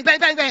 Bang, bang, bang,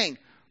 bang, bang.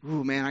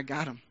 Ooh, man, I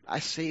got him. I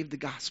saved the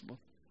gospel.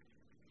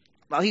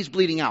 Well, he's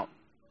bleeding out.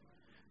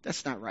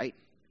 That's not right.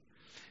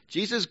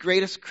 Jesus'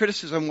 greatest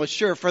criticism was,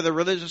 sure, for the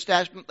religious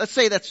establishment. Let's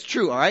say that's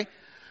true, all right?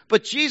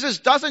 But Jesus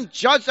doesn't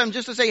judge them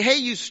just to say, hey,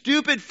 you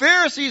stupid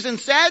Pharisees and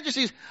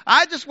Sadducees,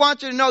 I just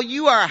want you to know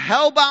you are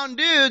hell-bound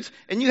dudes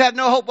and you have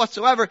no hope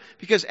whatsoever,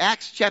 because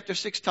Acts chapter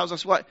 6 tells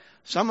us what?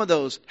 Some of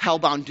those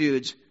hell-bound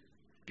dudes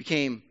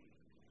became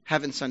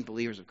heaven-sent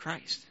believers of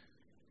Christ.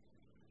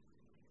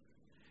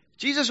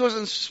 Jesus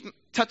wasn't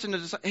touching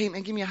the, hey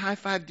man, give me a high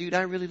five, dude.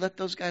 I really let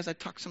those guys, I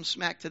talk some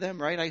smack to them,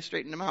 right? I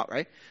straightened them out,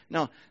 right?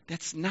 No,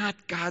 that's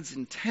not God's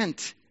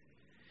intent.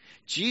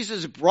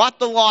 Jesus brought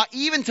the law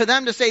even to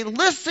them to say,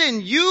 listen,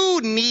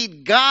 you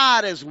need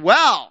God as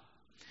well.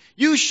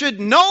 You should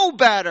know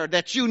better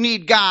that you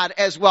need God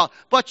as well,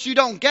 but you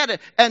don't get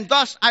it, and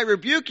thus I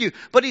rebuke you.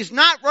 But he's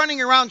not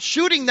running around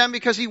shooting them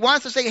because he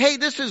wants to say, hey,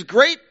 this is a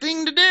great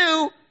thing to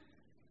do,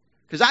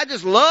 because I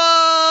just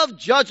love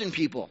judging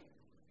people.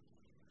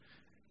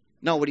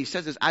 No, what he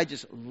says is, I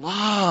just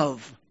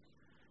love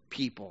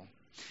people.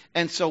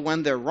 And so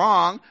when they're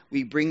wrong,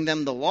 we bring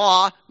them the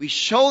law, we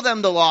show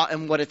them the law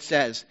and what it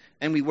says,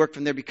 and we work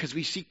from there because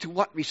we seek to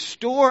what?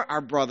 Restore our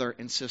brother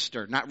and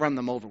sister, not run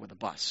them over with a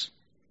bus.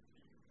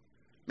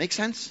 Make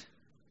sense?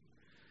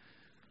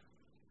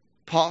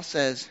 Paul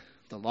says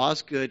the law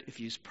is good if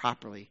used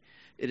properly.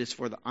 It is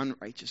for the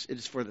unrighteous. It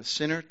is for the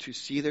sinner to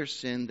see their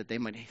sin, that they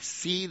might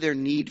see their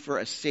need for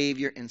a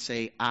Savior and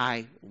say,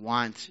 I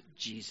want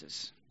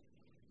Jesus.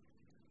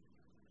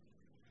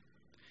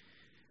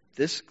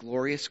 This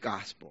glorious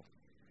gospel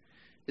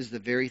is the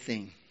very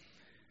thing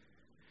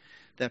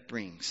that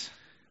brings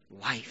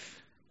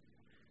life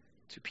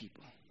to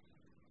people.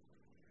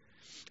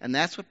 And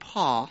that's what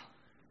Paul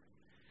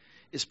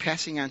is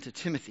passing on to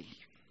Timothy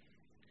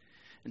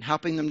and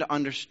helping them to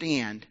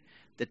understand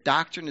that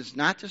doctrine is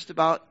not just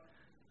about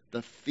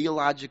the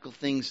theological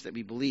things that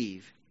we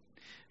believe,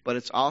 but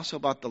it's also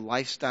about the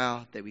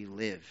lifestyle that we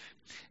live.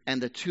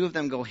 And the two of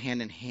them go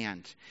hand in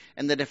hand.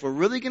 And that if we're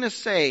really going to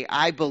say,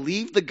 I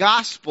believe the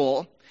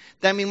gospel,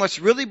 then we must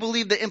really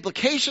believe the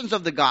implications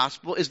of the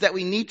gospel is that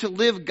we need to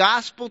live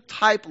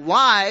gospel-type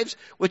lives,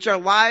 which are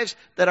lives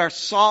that are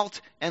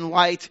salt and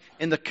light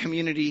in the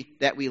community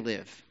that we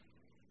live.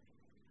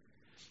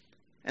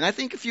 And I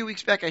think a few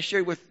weeks back I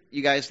shared with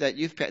you guys that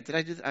youth pastor. Did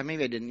I do that?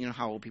 Maybe I didn't. You know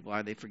how old people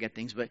are. They forget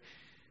things. But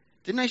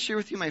didn't I share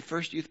with you my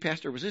first youth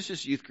pastor? Was this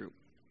just youth group?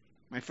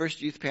 My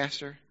first youth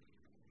pastor?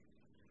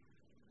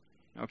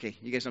 Okay,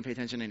 you guys don't pay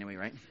attention anyway,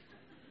 right?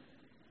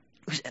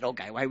 Who's that old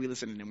guy? Why are we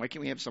listening to him? Why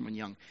can't we have someone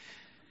young?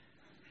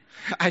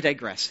 I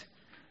digress.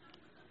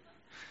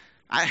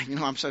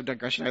 I'm so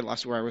digression, I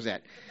lost where I was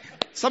at.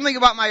 Something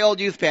about my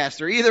old youth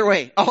pastor. Either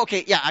way. Oh,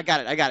 okay, yeah, I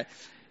got it.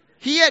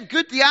 He had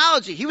good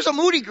theology. He was a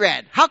Moody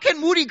grad. How can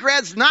Moody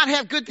grads not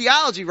have good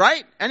theology,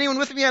 right? Anyone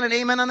with me on an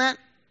amen on that?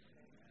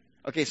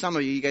 Okay, some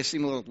of you guys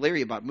seem a little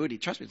leery about Moody.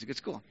 Trust me, it's a good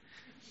school.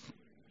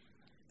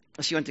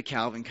 Unless you went to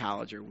Calvin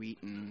College or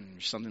Wheaton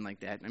or something like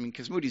that. I mean,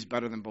 because Moody's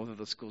better than both of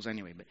those schools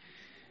anyway. But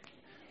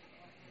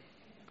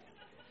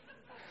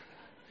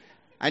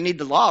I need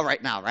the law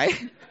right now,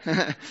 right?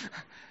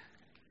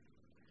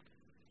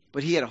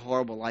 But he had a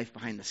horrible life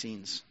behind the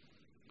scenes.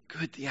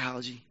 Good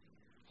theology,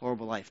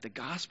 horrible life. The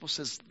gospel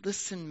says,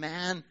 listen,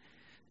 man,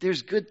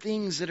 there's good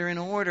things that are in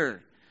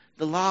order.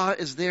 The law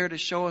is there to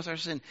show us our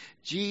sin.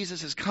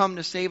 Jesus has come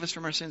to save us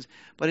from our sins,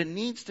 but it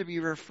needs to be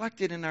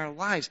reflected in our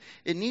lives.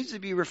 It needs to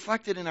be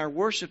reflected in our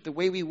worship, the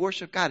way we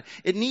worship God.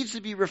 It needs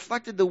to be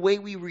reflected the way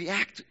we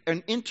react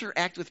and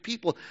interact with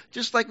people,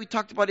 just like we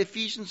talked about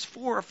Ephesians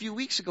 4 a few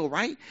weeks ago,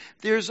 right?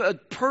 There's a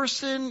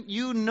person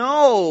you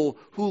know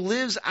who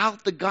lives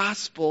out the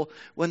gospel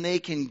when they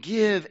can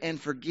give and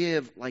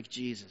forgive like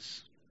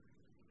Jesus.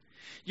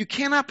 You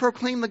cannot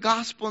proclaim the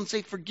gospel and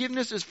say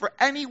forgiveness is for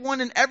anyone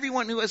and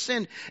everyone who has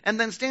sinned, and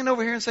then stand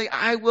over here and say,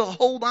 I will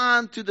hold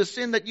on to the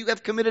sin that you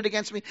have committed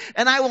against me,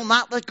 and I will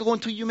not let go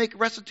until you make a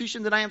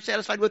restitution that I am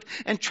satisfied with.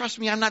 And trust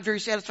me, I'm not very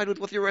satisfied with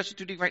what you're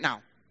restituting right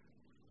now.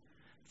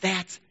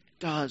 That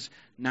does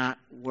not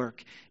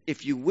work.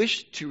 If you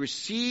wish to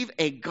receive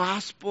a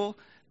gospel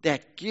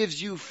that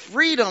gives you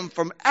freedom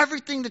from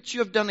everything that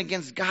you have done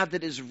against God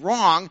that is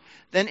wrong,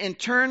 then in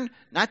turn,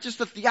 not just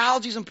the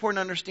theology is important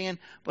to understand,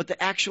 but the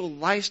actual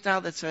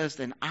lifestyle that says,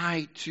 then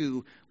I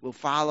too will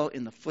follow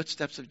in the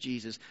footsteps of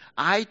Jesus.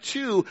 I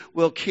too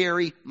will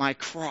carry my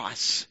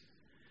cross.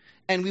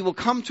 And we will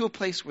come to a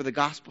place where the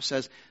gospel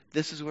says,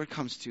 this is where it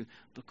comes to,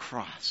 the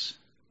cross.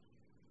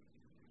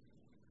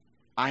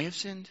 I have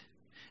sinned,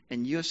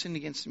 and you have sinned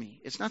against me.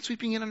 It's not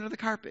sweeping it under the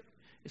carpet.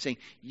 It's saying,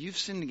 you've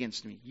sinned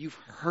against me. You've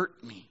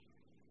hurt me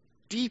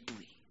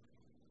deeply.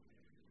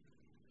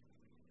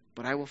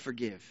 But I will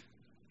forgive.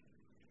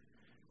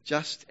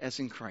 Just as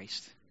in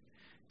Christ,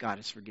 God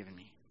has forgiven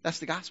me. That's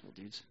the gospel,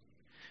 dudes.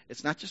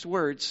 It's not just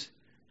words,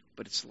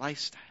 but it's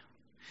lifestyle.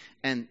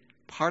 And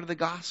part of the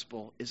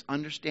gospel is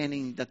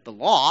understanding that the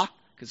law,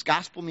 because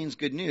gospel means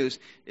good news,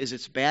 is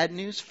it's bad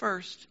news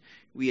first.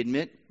 We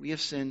admit we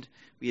have sinned.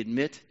 We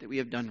admit that we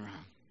have done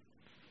wrong.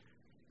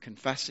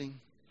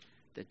 Confessing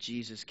that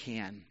Jesus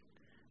can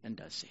and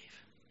does save.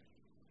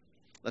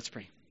 Let's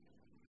pray.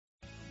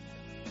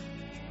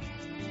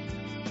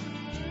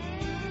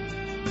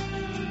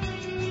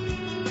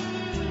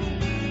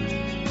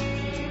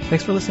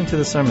 Thanks for listening to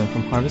the sermon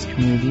from Harvest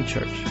Community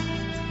Church.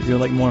 If you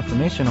would like more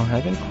information or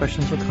have any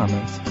questions or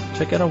comments,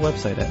 check out our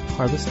website at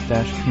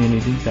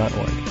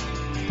harvest-community.org.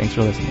 Thanks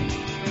for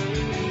listening.